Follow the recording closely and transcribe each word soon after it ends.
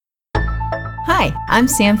Hi, I'm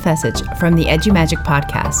Sam Fessich from the EduMagic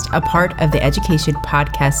Podcast, a part of the Education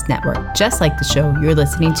Podcast Network, just like the show you're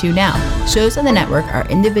listening to now. Shows on the network are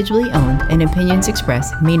individually owned and opinions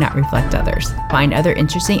expressed may not reflect others. Find other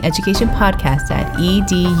interesting education podcasts at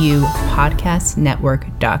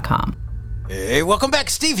edupodcastnetwork.com. Hey, welcome back.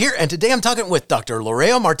 Steve here, and today I'm talking with Dr.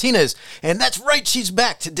 Lorea Martinez, and that's right, she's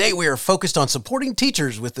back. Today we are focused on supporting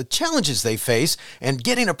teachers with the challenges they face and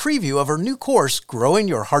getting a preview of her new course, Growing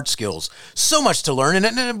Your Heart Skills. So much to learn,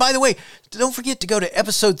 and by the way, don't forget to go to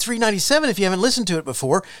episode 397 if you haven't listened to it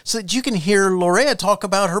before, so that you can hear Lorea talk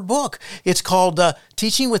about her book. It's called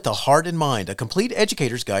Teaching with the Heart in Mind, a complete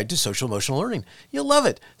educator's guide to social emotional learning. You'll love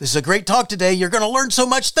it. This is a great talk today. You're going to learn so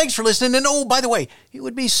much. Thanks for listening. And oh, by the way, it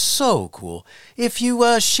would be so cool if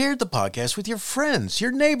you shared the podcast with your friends,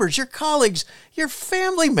 your neighbors, your colleagues, your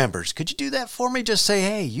family members. Could you do that for me? Just say,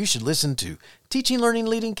 hey, you should listen to Teaching, Learning,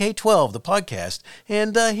 Leading K-12, the podcast,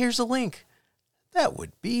 and here's a link. That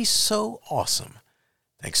would be so awesome.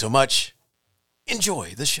 Thanks so much.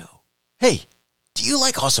 Enjoy the show. Hey, do you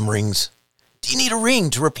like awesome rings? Do you need a ring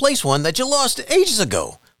to replace one that you lost ages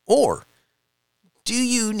ago? Or do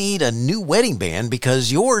you need a new wedding band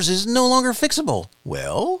because yours is no longer fixable?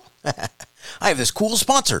 Well, I have this cool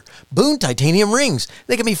sponsor, Boone Titanium Rings.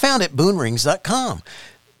 They can be found at boonerings.com.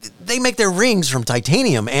 They make their rings from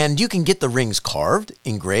titanium, and you can get the rings carved,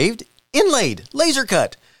 engraved, inlaid, laser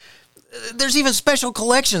cut. There's even special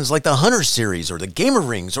collections like the Hunter series or the Gamer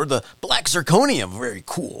Rings or the Black Zirconium. Very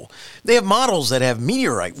cool. They have models that have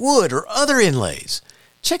meteorite, wood, or other inlays.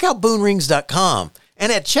 Check out boonerings.com.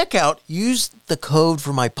 And at checkout, use the code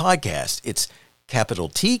for my podcast. It's capital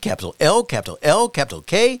T, capital L, capital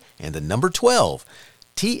K, and the number 12.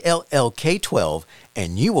 TLLK12.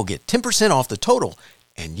 And you will get 10% off the total.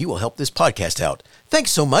 And you will help this podcast out.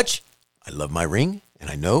 Thanks so much. I love my ring, and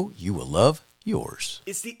I know you will love yours.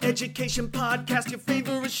 It's the Education Podcast, your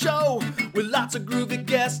favorite show, with lots of groovy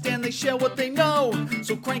guests and they share what they know.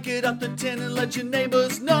 So crank it up to 10 and let your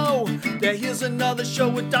neighbors know that here's another show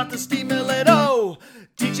with Dr. Steve Miletto.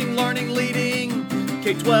 Teaching, learning, leading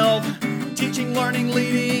K-12. Teaching, learning,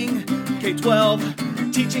 leading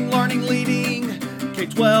K-12. Teaching, learning, leading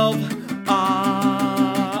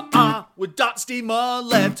K-12. With Dr. Steve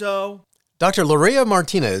Miletto. Dr. Lorea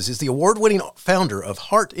Martinez is the award-winning founder of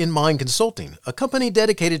Heart in Mind Consulting, a company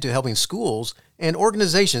dedicated to helping schools and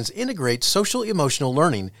organizations integrate social-emotional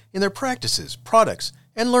learning in their practices, products,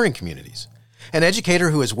 and learning communities. An educator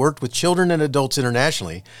who has worked with children and adults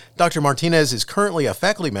internationally, Dr. Martinez is currently a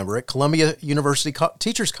faculty member at Columbia University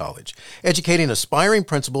Teachers College, educating aspiring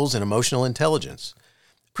principals in emotional intelligence.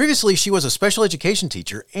 Previously, she was a special education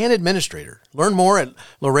teacher and administrator. Learn more at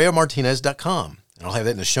loreamartinez.com. And I'll have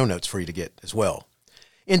that in the show notes for you to get as well.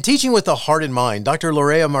 In Teaching with the Heart in Mind, Dr.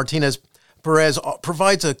 Lorea Martinez Perez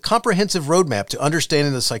provides a comprehensive roadmap to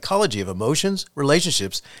understanding the psychology of emotions,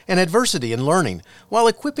 relationships, and adversity in learning, while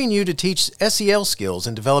equipping you to teach SEL skills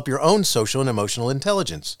and develop your own social and emotional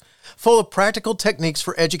intelligence. Full of practical techniques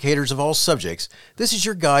for educators of all subjects, this is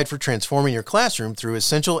your guide for transforming your classroom through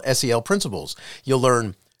essential SEL principles. You'll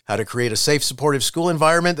learn how to create a safe, supportive school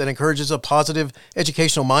environment that encourages a positive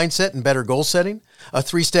educational mindset and better goal setting, a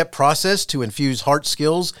 3-step process to infuse heart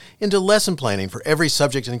skills into lesson planning for every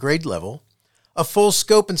subject and grade level, a full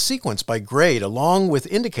scope and sequence by grade along with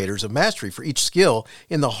indicators of mastery for each skill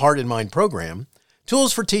in the Heart in Mind program,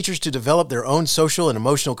 tools for teachers to develop their own social and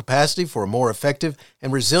emotional capacity for a more effective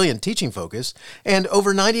and resilient teaching focus, and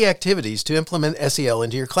over 90 activities to implement SEL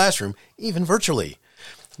into your classroom, even virtually.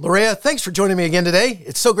 Lorea, thanks for joining me again today.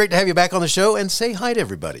 It's so great to have you back on the show, and say hi to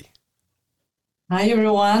everybody. Hi,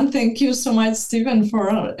 everyone. Thank you so much, Stephen,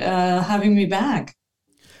 for having me back.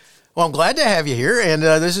 Well, I'm glad to have you here, and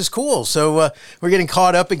this is cool. So we're getting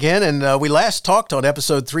caught up again, and we last talked on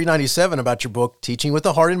episode 397 about your book, Teaching with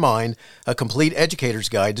the Heart in Mind, a complete educator's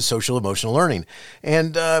guide to social emotional learning.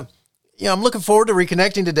 And I'm looking forward to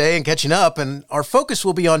reconnecting today and catching up, and our focus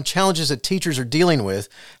will be on challenges that teachers are dealing with,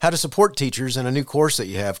 how to support teachers, and a new course that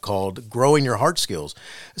you have called Growing Your Heart Skills.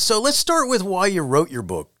 So let's start with why you wrote your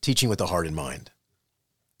book, Teaching with the Heart in Mind.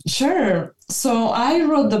 Sure. So I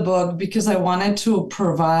wrote the book because I wanted to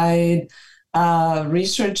provide a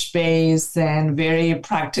research-based and very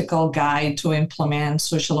practical guide to implement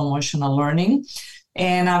social emotional learning.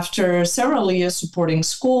 And after several years supporting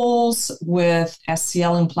schools with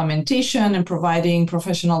SEL implementation and providing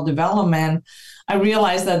professional development, I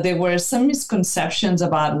realized that there were some misconceptions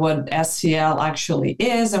about what SEL actually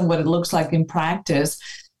is and what it looks like in practice.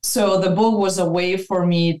 So the book was a way for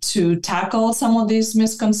me to tackle some of these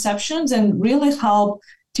misconceptions and really help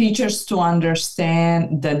teachers to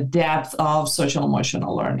understand the depth of social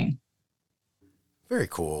emotional learning. Very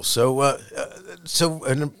cool.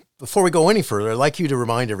 And before we go any further, I'd like you to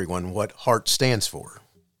remind everyone what HEART stands for.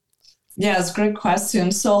 Yes, great question.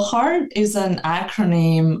 So HEART is an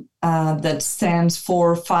acronym that stands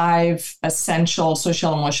for 5 essential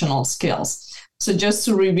social emotional skills. So just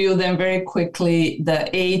to review them very quickly, the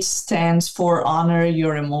H stands for honor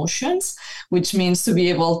your emotions, which means to be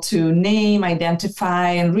able to name,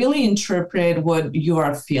 identify, and really interpret what you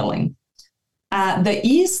are feeling. The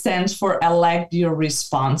E stands for elect your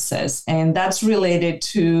responses, and that's related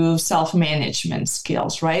to self-management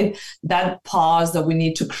skills, right? That pause that we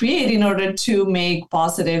need to create in order to make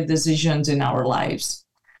positive decisions in our lives.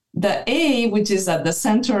 The A, which is at the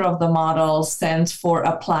center of the model, stands for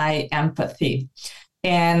apply empathy.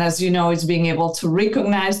 And as you know, it's being able to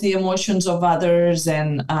recognize the emotions of others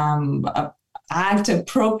and act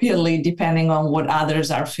appropriately depending on what others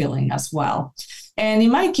are feeling as well. And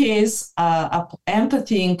in my case,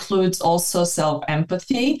 empathy includes also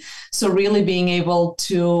self-empathy. So really being able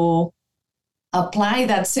to apply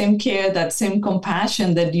that same care, that same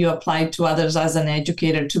compassion that you apply to others as an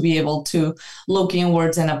educator, to be able to look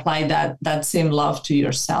inwards and apply that same love to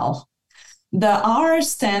yourself. The R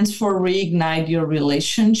stands for reignite your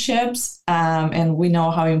relationships. And we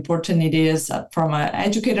know how important it is from an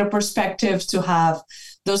educator perspective to have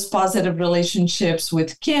those positive relationships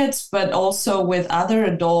with kids, but also with other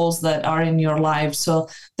adults that are in your life. So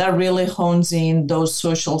that really hones in those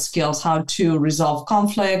social skills, how to resolve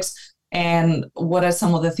conflicts, and what are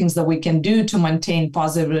some of the things that we can do to maintain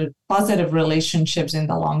positive relationships in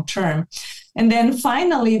the long term. And then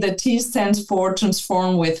finally, the T stands for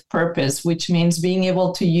transform with purpose, which means being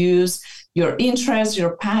able to use your interests,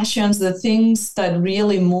 your passions, the things that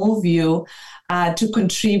really move you to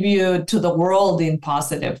contribute to the world in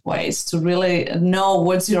positive ways, to really know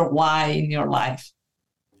what's your why in your life.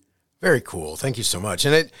 Very cool. Thank you so much.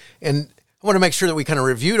 And I want to make sure that we kind of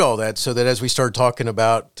reviewed all that so that as we start talking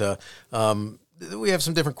about, we have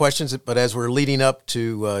some different questions, but as we're leading up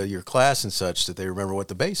to your class and such, that they remember what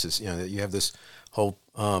the base is, that you have this whole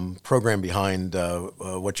program behind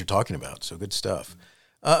what you're talking about. So good stuff.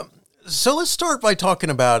 So let's start by talking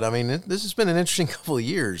about, this has been an interesting couple of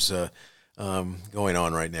years going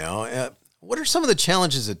on right now. What are some of the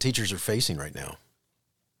challenges that teachers are facing right now?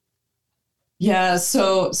 Yeah,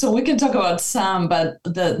 so we can talk about some, but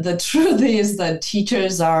the truth is that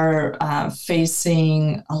teachers are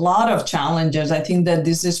facing a lot of challenges. I think that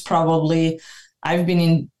this is probably, I've been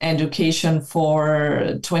in education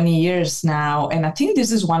for 20 years now, and I think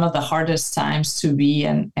this is one of the hardest times to be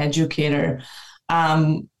an educator.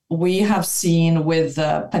 We have seen with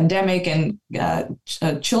the pandemic and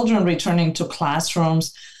children returning to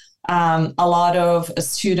classrooms, a lot of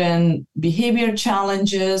student behavior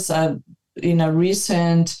challenges. In a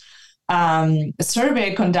recent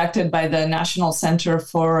survey conducted by the National Center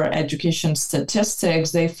for Education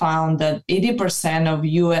Statistics, they found that 80% of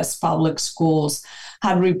U.S. public schools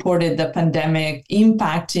had reported the pandemic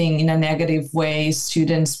impacting in a negative way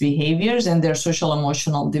students' behaviors and their social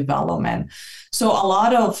emotional development. So a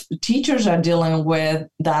lot of teachers are dealing with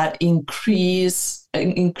that increased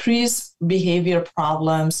behavior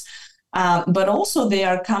problems, but also they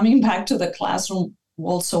are coming back to the classroom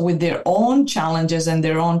also with their own challenges and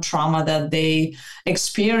their own trauma that they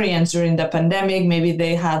experienced during the pandemic. Maybe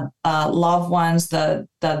they had loved ones that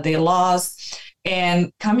they lost,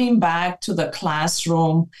 and coming back to the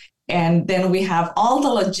classroom. And then we have all the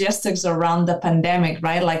logistics around the pandemic,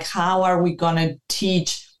 right? Like, how are we going to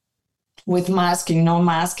teach with masking, no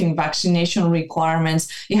masking, vaccination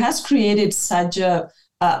requirements? It has created such a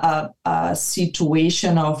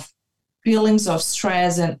situation of feelings of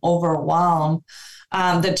stress and overwhelm.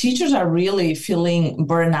 The teachers are really feeling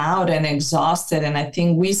burnout and exhausted. And I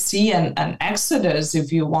think we see an exodus,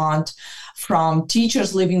 if you want, from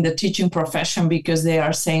teachers leaving the teaching profession because they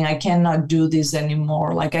are saying, I cannot do this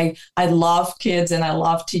anymore. Like, I love kids and I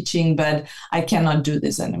love teaching, but I cannot do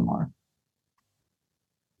this anymore.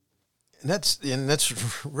 And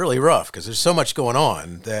that's really rough because there's so much going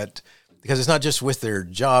on because it's not just with their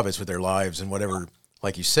job, it's with their lives and whatever,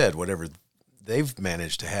 like you said, whatever they've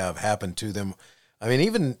managed to have happen to them. I mean,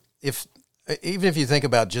 even if you think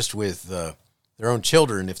about just with their own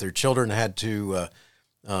children, if their children had to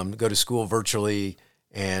go to school virtually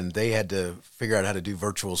and they had to figure out how to do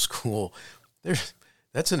virtual school,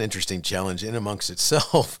 that's an interesting challenge in amongst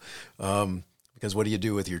itself. Because what do you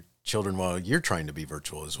do with your children while you're trying to be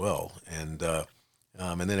virtual as well? And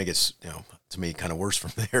then it gets, to me, kind of worse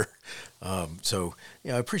from there. So I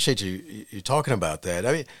appreciate you talking about that.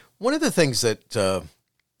 I mean, one of the things that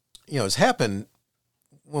has happened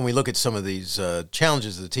when we look at some of these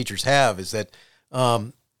challenges that the teachers have is that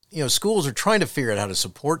schools are trying to figure out how to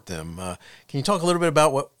support them. Can you talk a little bit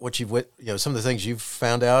about what some of the things you've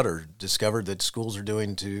found out or discovered that schools are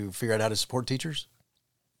doing to figure out how to support teachers?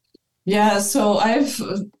 Yeah, so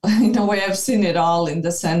in a way, I've seen it all in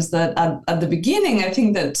the sense that at the beginning, I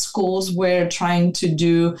think that schools were trying to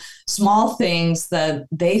do small things that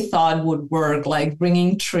they thought would work, like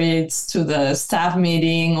bringing treats to the staff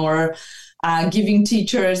meeting or giving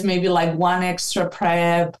teachers maybe like one extra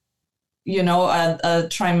prep, a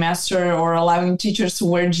trimester, or allowing teachers to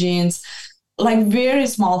wear jeans, like very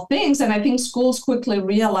small things. And I think schools quickly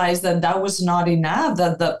realized that that was not enough,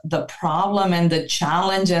 that the problem and the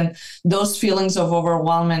challenge and those feelings of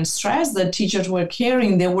overwhelm and stress that teachers were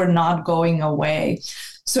carrying, they were not going away.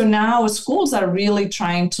 So now schools are really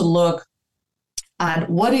trying to look at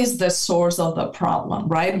what is the source of the problem,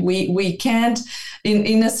 right? We can't,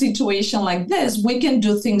 in a situation like this, we can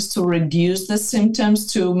do things to reduce the symptoms,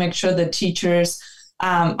 to make sure that teachers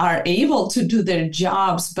are able to do their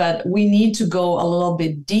jobs, but we need to go a little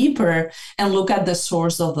bit deeper and look at the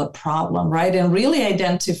source of the problem, right? And really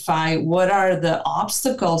identify what are the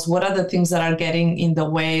obstacles, what are the things that are getting in the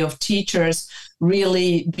way of teachers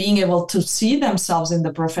really being able to see themselves in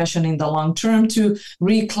the profession in the long term, to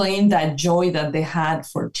reclaim that joy that they had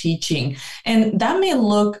for teaching. And that may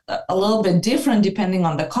look a little bit different depending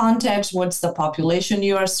on the context, what's the population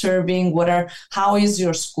you are serving, how is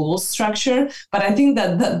your school structure. But I think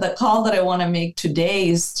that the call that I want to make today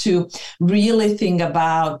is to really think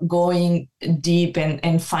about going deep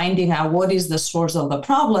and finding out what is the source of the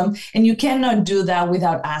problem. And you cannot do that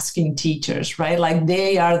without asking teachers, right? Like,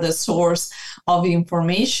 they are the source of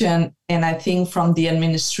information. And I think from the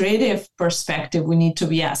administrative perspective, we need to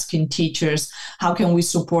be asking teachers, how can we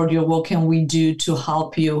support you? What can we do to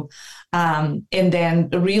help you? And then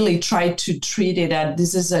really try to treat it as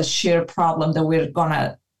this is a shared problem that we're going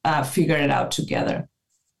to figure it out together.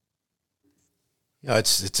 Yeah,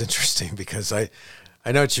 it's interesting because I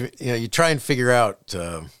know what you try and figure out,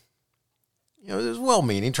 it's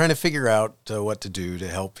well-meaning, trying to figure out what to do to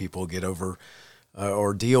help people get over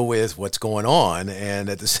or deal with what's going on. And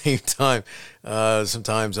at the same time,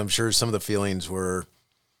 sometimes I'm sure some of the feelings were,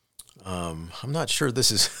 I'm not sure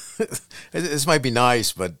this is, this might be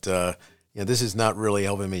nice, but this is not really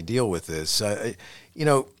helping me deal with this.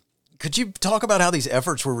 Could you talk about how these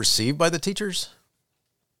efforts were received by the teachers?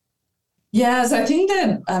 Yes, I think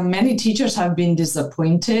that many teachers have been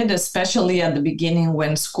disappointed, especially at the beginning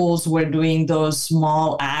when schools were doing those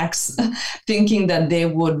small acts, thinking that they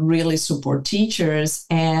would really support teachers.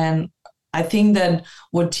 And I think that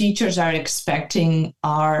what teachers are expecting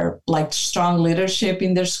are like strong leadership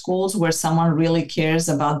in their schools, where someone really cares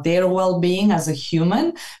about their well-being as a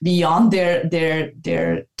human beyond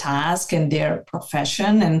their task and their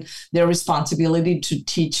profession and their responsibility to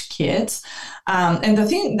teach kids. And the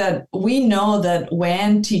thing that we know that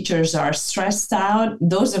when teachers are stressed out,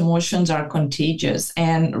 those emotions are contagious.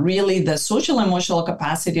 And really the social emotional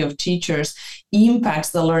capacity of teachers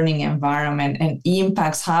impacts the learning environment and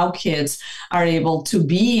impacts how kids are able to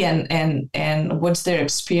be and what's their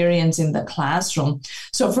experience in the classroom.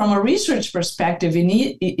 So from a research perspective,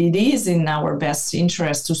 it is in our best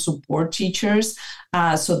interest to support teachers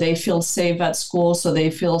so they feel safe at school, so they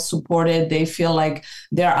feel supported, they feel like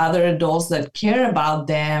there are other adults that care about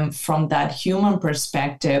them from that human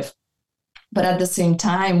perspective. But at the same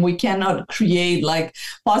time, we cannot create like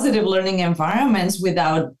positive learning environments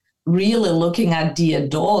without really looking at the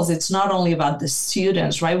adults. It's not only about the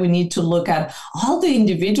students, right? We need to look at all the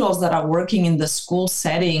individuals that are working in the school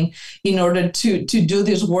setting in order to do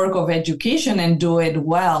this work of education and do it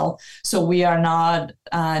well. So we are not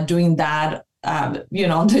doing that,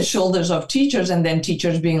 on the shoulders of teachers, and then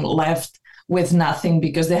teachers being left with nothing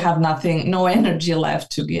because they have no energy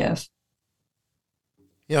left to give.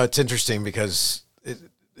 It's interesting because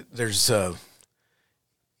there's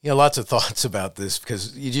lots of thoughts about this,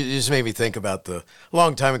 because you just made me think about a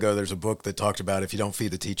long time ago, there's a book that talked about if you don't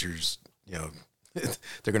feed the teachers,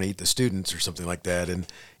 they're going to eat the students or something like that. And,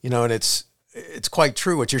 and it's quite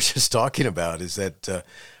true what you're just talking about is that,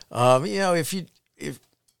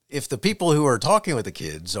 if the people who are talking with the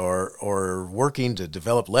kids are working to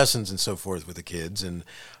develop lessons and so forth with the kids, and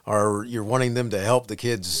you're wanting them to help the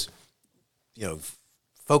kids,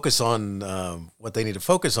 focus on what they need to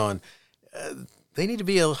focus on, they need to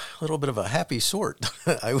be a little bit of a happy sort.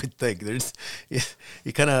 I would think you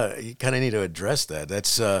kind of need to address that.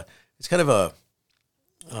 That's it's kind of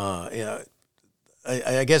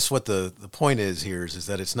I guess what the point is here is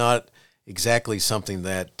that it's not exactly something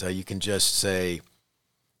that you can just say,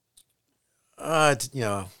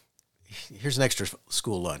 here's an extra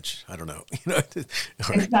school lunch. I don't know.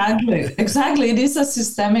 Exactly. It is a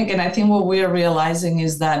systemic, and I think what we are realizing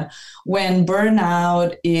is that when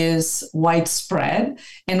burnout is widespread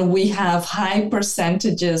and we have high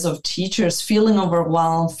percentages of teachers feeling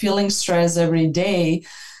overwhelmed, feeling stressed every day,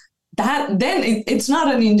 that then it's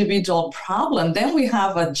not an individual problem. Then we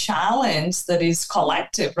have a challenge that is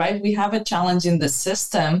collective, right? We have a challenge in the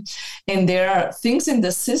system, and there are things in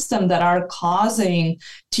the system that are causing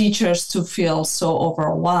teachers to feel so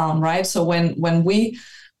overwhelmed, right? So when we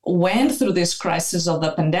went through this crisis of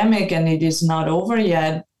the pandemic, and it is not over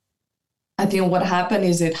yet, I think what happened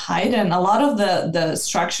is it heightened a lot of the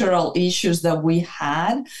structural issues that we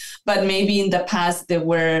had, but maybe in the past they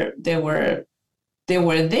were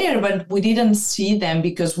there, but we didn't see them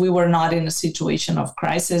because we were not in a situation of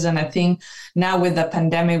crisis. And I think now with the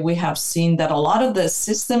pandemic, we have seen that a lot of the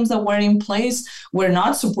systems that were in place were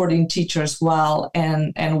not supporting teachers well.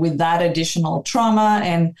 And with that additional trauma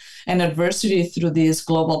and adversity through this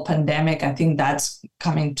global pandemic, I think that's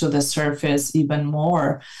coming to the surface even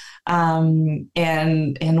more. And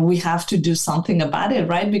we have to do something about it,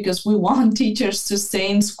 right? Because we want teachers to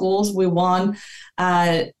stay in schools. We want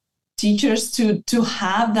teachers to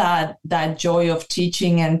have that joy of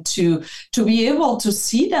teaching and to be able to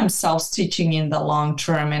see themselves teaching in the long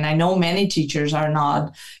term. And I know many teachers are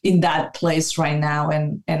not in that place right now.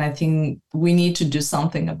 And I think we need to do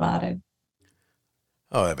something about it.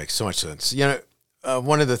 Oh, that makes so much sense.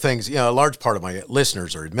 One of the things, a large part of my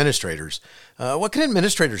listeners are administrators. What can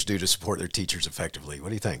administrators do to support their teachers effectively? What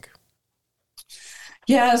do you think?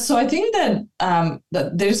 Yeah, so I think that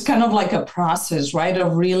there's kind of like a process, right,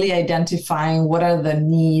 of really identifying what are the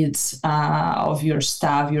needs of your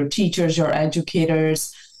staff, your teachers, your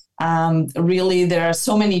educators. Really, there are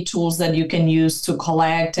so many tools that you can use to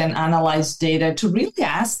collect and analyze data to really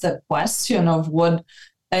ask the question of what,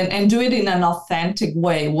 and do it in an authentic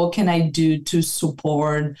way. What can I do to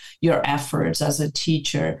support your efforts as a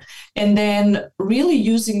teacher? And then really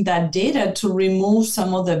using that data to remove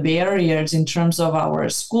some of the barriers in terms of our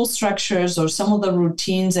school structures or some of the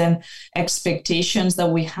routines and expectations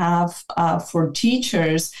that we have for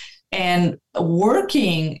teachers, and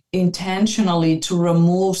working intentionally to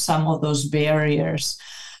remove some of those barriers.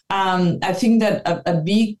 I think that a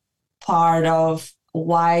big part of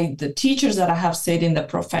why the teachers that I have stayed in the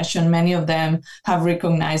profession, many of them have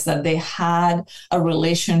recognized that they had a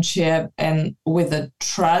relationship and with a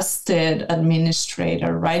trusted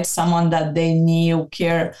administrator, right? Someone that they knew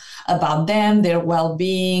cared about them, their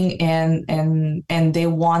well-being, and they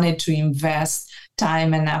wanted to invest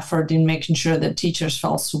time and effort in making sure that teachers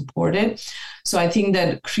felt supported. So I think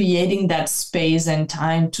that creating that space and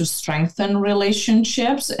time to strengthen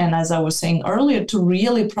relationships, and as I was saying earlier, to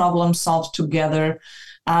really problem solve together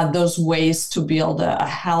those ways to build a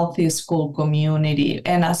healthy school community.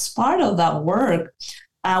 And as part of that work,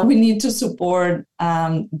 we need to support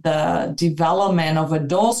the development of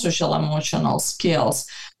adult social emotional skills,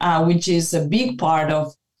 which is a big part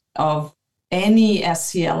of any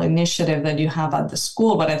SEL initiative that you have at the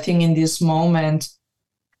school. But I think in this moment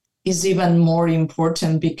is even more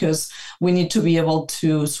important because we need to be able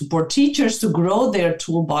to support teachers to grow their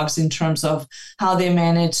toolbox in terms of how they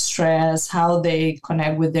manage stress, how they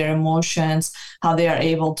connect with their emotions, how they are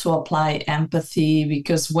able to apply empathy.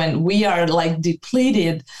 Because when we are like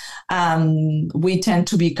depleted, we tend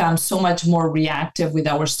to become so much more reactive with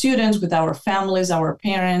our students, with our families, our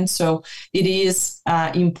parents. So it is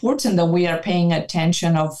important that we are paying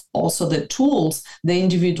attention of also the tools, the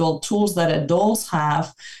individual tools that adults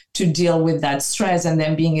have to deal with that stress, and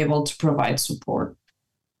then being able to provide support.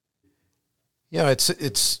 Yeah,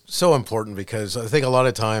 it's so important because I think a lot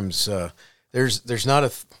of times there's not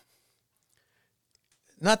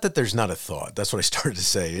not that there's not a thought. That's what I started to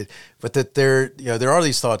say, but that there are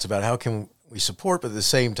these thoughts about how can we support, but at the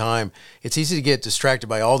same time, it's easy to get distracted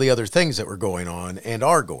by all the other things that were going on and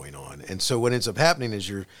are going on. And so what ends up happening is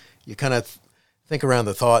you kind of think around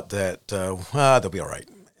the thought that they'll be all right,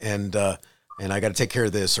 and I got to take care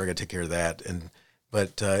of this or I got to take care of that.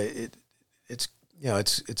 But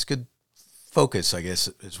it's good focus, I guess,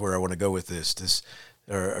 is where I want to go with this.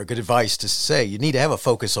 Or good advice to say you need to have a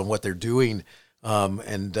focus on what they're doing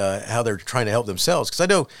and how they're trying to help themselves. Because I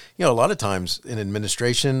know, a lot of times in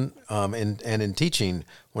administration and in teaching,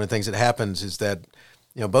 one of the things that happens is that,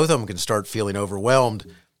 both of them can start feeling overwhelmed,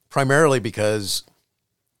 primarily because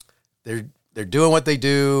they're doing what they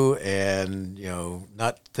do and,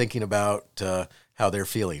 not thinking about how they're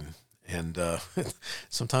feeling. And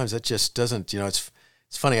sometimes that just doesn't, it's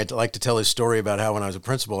funny. I'd like to tell this story about how when I was a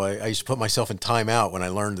principal, I used to put myself in timeout when I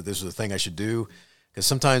learned that this was a thing I should do. because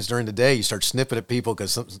sometimes during the day you start snipping at people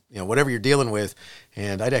because whatever you're dealing with,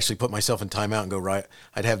 and I'd actually put myself in timeout and go right.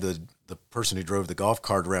 I'd have the person who drove the golf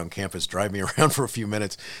cart around campus drive me around for a few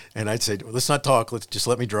minutes, and I'd say, well, let's not talk. Let's just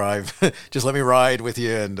let me drive. Just let me ride with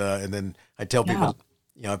you. And then I'd tell people,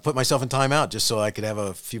 I put myself in timeout just so I could have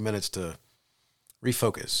a few minutes to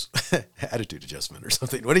refocus, attitude adjustment or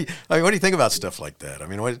something. What do you think about stuff like that? I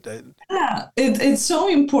mean, it's so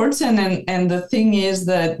important. And the thing is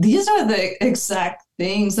that these are the exact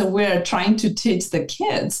things that we're trying to teach the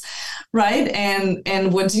kids, right?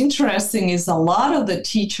 And what's interesting is a lot of the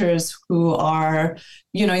teachers who are,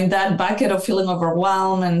 in that bucket of feeling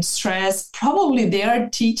overwhelmed and stress, probably they are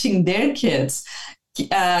teaching their kids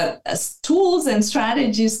tools and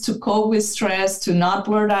strategies to cope with stress, to not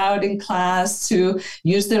blurt out in class, to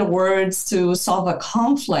use their words to solve a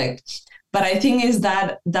conflict. But I think is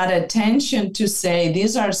that attention to say,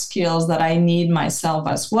 these are skills that I need myself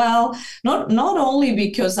as well, not only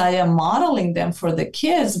because I am modeling them for the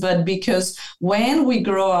kids, but because when we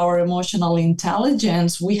grow our emotional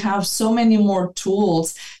intelligence, we have so many more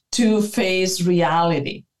tools to face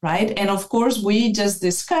reality. Right. And of course, we just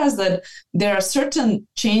discussed that there are certain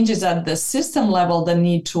changes at the system level that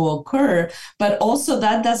need to occur, but also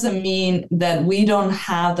that doesn't mean that we don't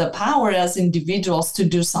have the power as individuals to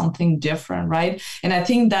do something different. Right. And I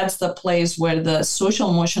think that's the place where the social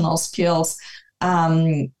emotional skills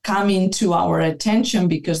come into our attention,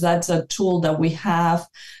 because that's a tool that we have,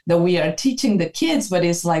 that we are teaching the kids, but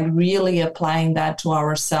it's like really applying that to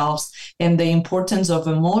ourselves. And the importance of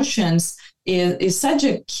emotions is such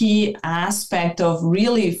a key aspect of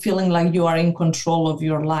really feeling like you are in control of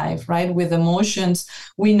your life, right? With emotions,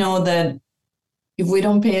 we know that if we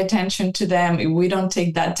don't pay attention to them, if we don't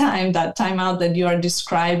take that time out that you are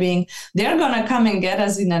describing, they're going to come and get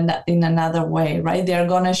us in another way, right? They're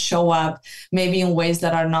going to show up maybe in ways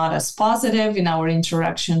that are not as positive in our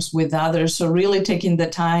interactions with others. So really taking the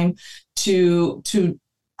time to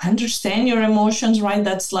understand your emotions, right?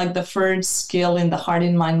 That's like the first skill in the heart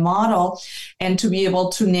and mind model, and to be able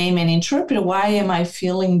to name and interpret, why am I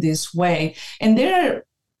feeling this way? And there are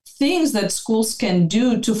things that schools can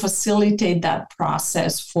do to facilitate that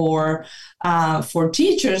process for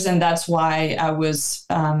teachers. And that's why I was,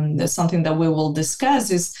 there's something that we will discuss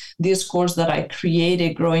is this course that I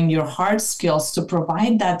created, Growing Your Heart Skills, to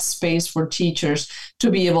provide that space for teachers to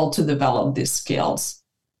be able to develop these skills.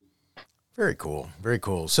 Very cool. Very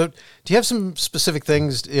cool. So do you have some specific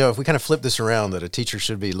things, if we kind of flip this around, that a teacher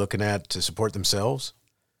should be looking at to support themselves?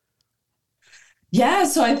 Yeah,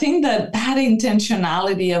 so I think that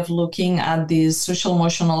intentionality of looking at these social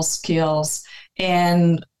emotional skills,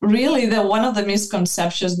 and really one of the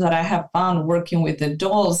misconceptions that I have found working with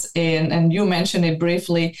adults, and you mentioned it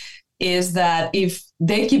briefly, is that if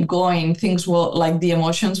they keep going, things will, like the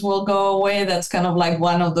emotions will go away. That's kind of like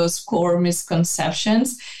one of those core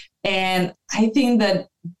misconceptions. And I think that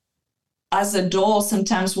as adults,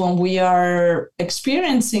 sometimes when we are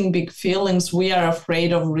experiencing big feelings, we are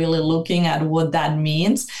afraid of really looking at what that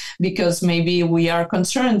means, because maybe we are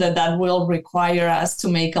concerned that will require us to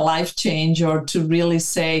make a life change, or to really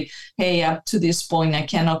say, hey, up to this point, I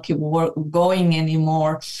cannot keep going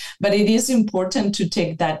anymore. But it is important to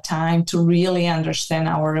take that time to really understand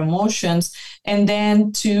our emotions, and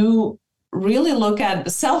then to really look at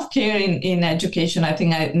self-care in education. I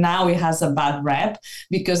think now it has a bad rep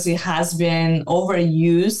because it has been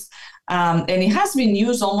overused. And it has been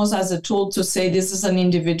used almost as a tool to say, this is an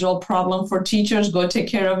individual problem for teachers, go take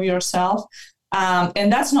care of yourself. And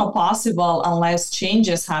that's not possible unless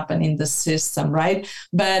changes happen in the system, right?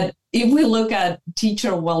 But if we look at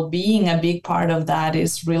teacher well-being, a big part of that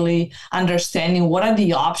is really understanding what are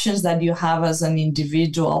the options that you have as an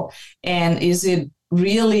individual, and is it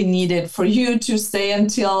really needed for you to stay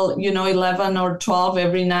until 11 or 12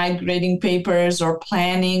 every night grading papers or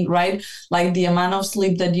planning, right? Like the amount of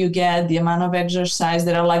sleep that you get, the amount of exercise.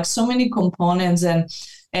 There are like so many components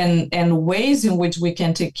and ways in which we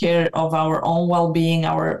can take care of our own well-being,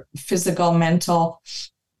 our physical, mental,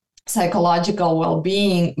 psychological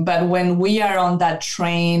well-being. But when we are on that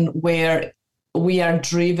train where we are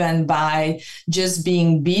driven by just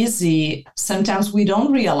being busy, sometimes we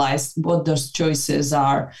don't realize what those choices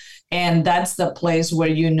are. And that's the place where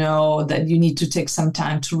you know that you need to take some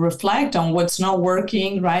time to reflect on what's not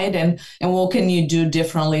working, right? And what can you do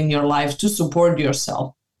differently in your life to support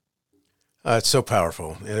yourself. It's so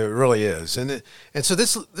powerful. It really is. And so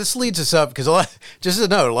this leads us up, because a lot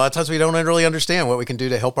of times we don't really understand what we can do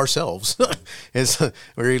to help ourselves.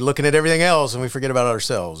 We're looking at everything else and we forget about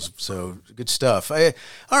ourselves. So good stuff.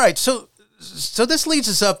 All right. So this leads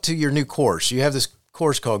us up to your new course. You have this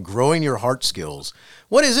course called Growing Your Heart Skills.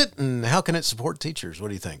 What is it and how can it support teachers? What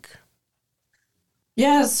do you think?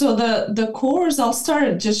 Yeah, so the course, I'll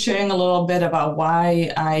start just sharing a little bit about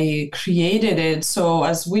why I created it. So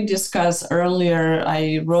as we discussed earlier,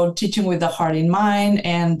 I wrote Teaching with the Heart in Mind,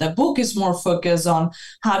 and the book is more focused on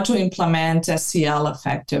how to implement SEL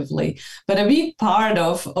effectively. But a big part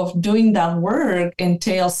of doing that work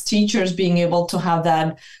entails teachers being able to have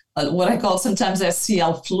that what I call sometimes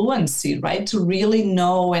SEL fluency, right? To really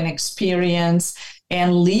know and experience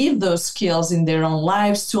and live those skills in their own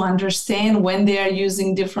lives, to understand when they are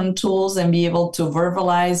using different tools and be able to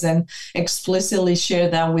verbalize and explicitly share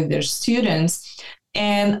that with their students.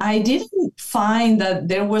 And I didn't find that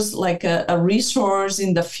there was like a resource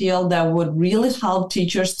in the field that would really help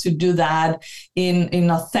teachers to do that in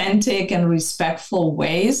authentic and respectful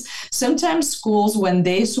ways. Sometimes schools, when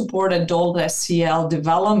they support adult SEL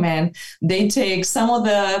development, they take some of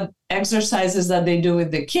the exercises that they do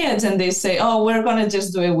with the kids and they say, oh, we're going to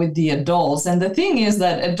just do it with the adults. And the thing is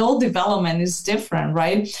that adult development is different,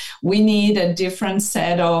 right? We need a different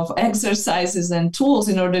set of exercises and tools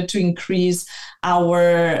in order to increase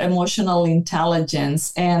our emotional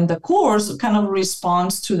intelligence. And the course kind of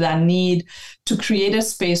responds to that need to create a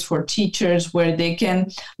space for teachers where they can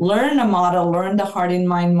learn a model, learn the Heart in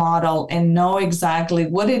Mind model, and know exactly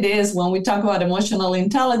what it is when we talk about emotional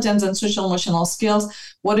intelligence and social emotional skills,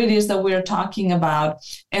 what it is that we're talking about,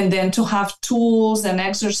 and then to have tools and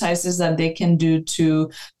exercises that they can do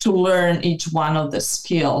to learn each one of the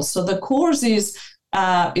skills. So the course is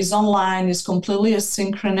online, is completely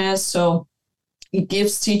asynchronous. So it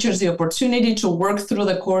gives teachers the opportunity to work through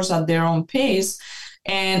the course at their own pace.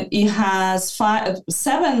 And it has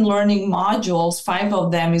 7 learning modules. 5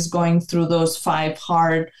 of them is going through those 5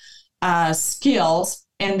 hard skills.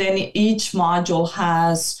 And then each module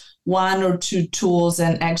has 1 or 2 tools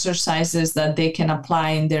and exercises that they can apply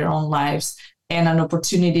in their own lives, and an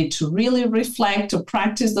opportunity to really reflect, to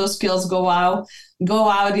practice those skills, go out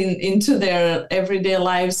into their everyday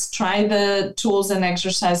lives, try the tools and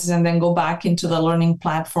exercises, and then go back into the learning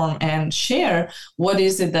platform and share what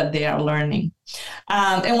is it that they are learning.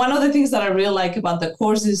 And one of the things that I really like about the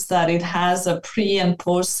course is that it has a pre and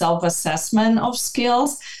post self-assessment of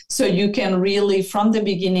skills. So you can really, from the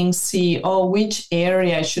beginning, see, which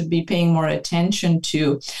area I should be paying more attention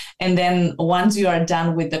to. And then once you are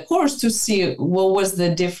done with the course, to see what was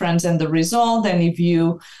the difference and the result, and if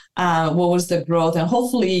you what was the growth, and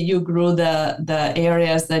hopefully you grew the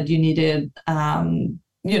areas that you needed,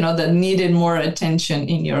 that needed more attention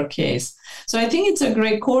in your case. So I think it's a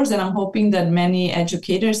great course, and I'm hoping that many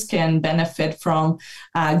educators can benefit from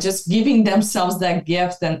just giving themselves that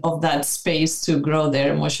gift and of that space to grow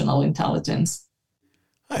their emotional intelligence.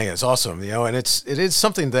 I think it's awesome, and it is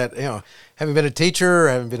something that, having been a teacher,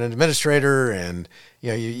 having been an administrator, and,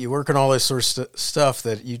 you work on all this sort of stuff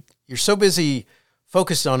that you're so busy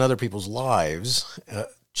focused on other people's lives,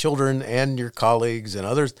 children and your colleagues and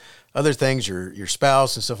other things, your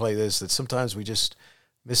spouse and stuff like this, that sometimes we just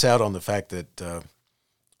miss out on the fact that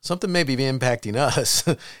something may be impacting us,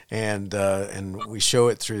 and we show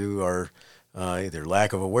it through our either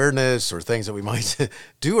lack of awareness or things that we might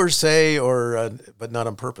do or say, but not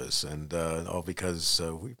on purpose, and all because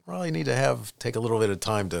we probably need to take a little bit of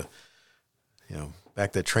time to,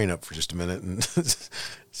 back that train up for just a minute and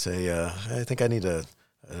say, I think I need an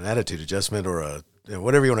attitude adjustment, or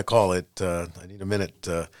whatever you want to call it. I need a minute,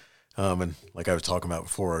 and like I was talking about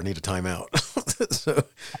before, I need a timeout,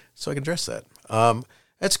 so I can address that.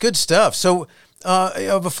 That's good stuff. So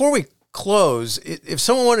before we close, if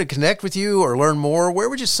someone wanted to connect with you or learn more, where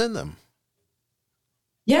would you send them?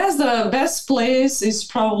 Yes, the best place is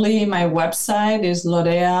probably my website, is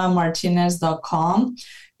loreamartinez.com.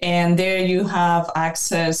 And there you have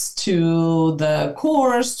access to the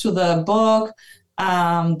course, to the book.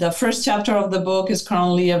 The first chapter of the book is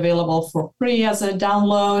currently available for free as a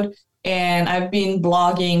download. And I've been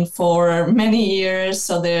blogging for many years.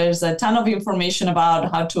 So there's a ton of information about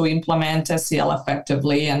how to implement SEL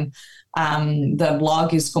effectively. And the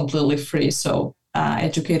blog is completely free. So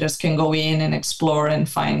educators can go in and explore and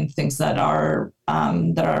find things that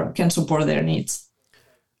can support their needs.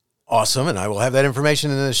 Awesome. And I will have that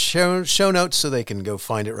information in the show notes so they can go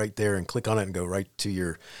find it right there and click on it and go right to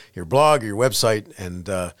your blog or your website and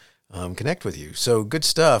connect with you. So good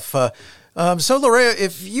stuff. So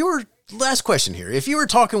Lorea, last question here, if you were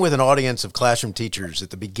talking with an audience of classroom teachers at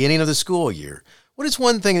the beginning of the school year, what is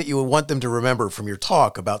one thing that you would want them to remember from your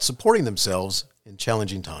talk about supporting themselves in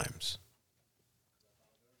challenging times?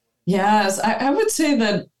 Yes, I would say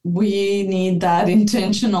that we need that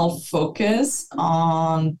intentional focus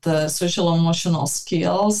on the social emotional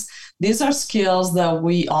skills these are skills that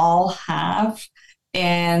we all have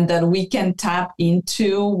and that we can tap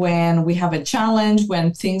into when we have a challenge,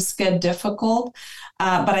 when things get difficult.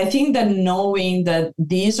 But I think that knowing that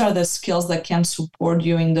these are the skills that can support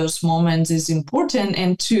you in those moments is important,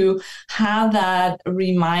 and to have that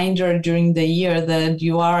reminder during the year that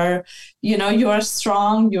you are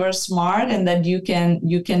strong, you are smart, and that you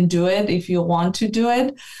can do it if you want to do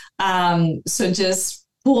it. So just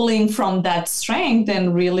pulling from that strength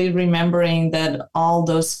and really remembering that all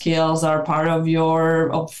those skills are part of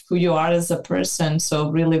who you are as a person. So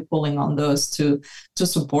really pulling on those to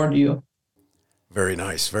support you. Very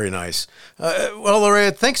nice. Very nice. Well,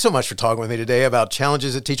 Lorea, thanks so much for talking with me today about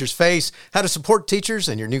challenges that teachers face, how to support teachers,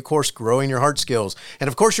 and your new course, Growing Your Heart Skills. And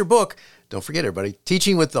of course, your book, don't forget everybody,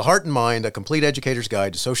 Teaching with the Heart in Mind, A Complete Educator's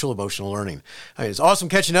Guide to Social Emotional Learning. It's awesome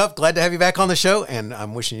catching up. Glad to have you back on the show, and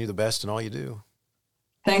I'm wishing you the best in all you do.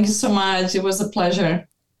 Thank you so much. It was a pleasure.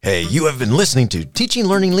 Hey, you have been listening to Teaching,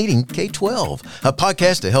 Learning, Leading K-12, a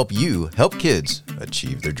podcast to help you help kids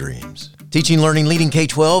achieve their dreams. Teaching, Learning, Leading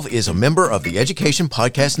K-12 is a member of the Education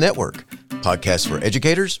Podcast Network. Podcasts for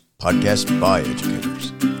educators, podcasts by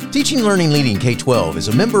educators. Teaching, Learning, Leading K-12 is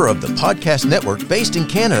a member of the podcast network based in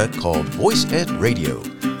Canada called Voice Ed Radio.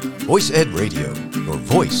 Voice Ed Radio, your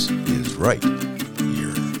voice is right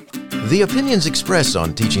here. The opinions expressed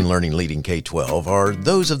on Teaching, Learning, Leading K-12 are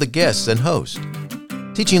those of the guests and host.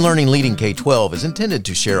 Teaching, Learning, Leading K-12 is intended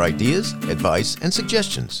to share ideas, advice, and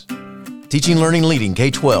suggestions. Teaching, Learning, Leading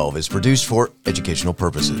K-12 is produced for educational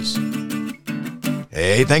purposes.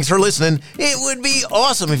 Hey, thanks for listening. It would be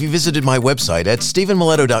awesome if you visited my website at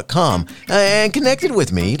stephenmiletto.com and connected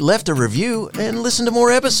with me, left a review, and listened to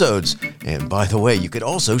more episodes. And by the way, you could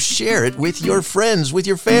also share it with your friends, with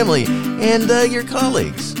your family, and your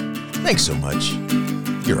colleagues. Thanks so much.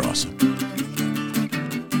 You're awesome.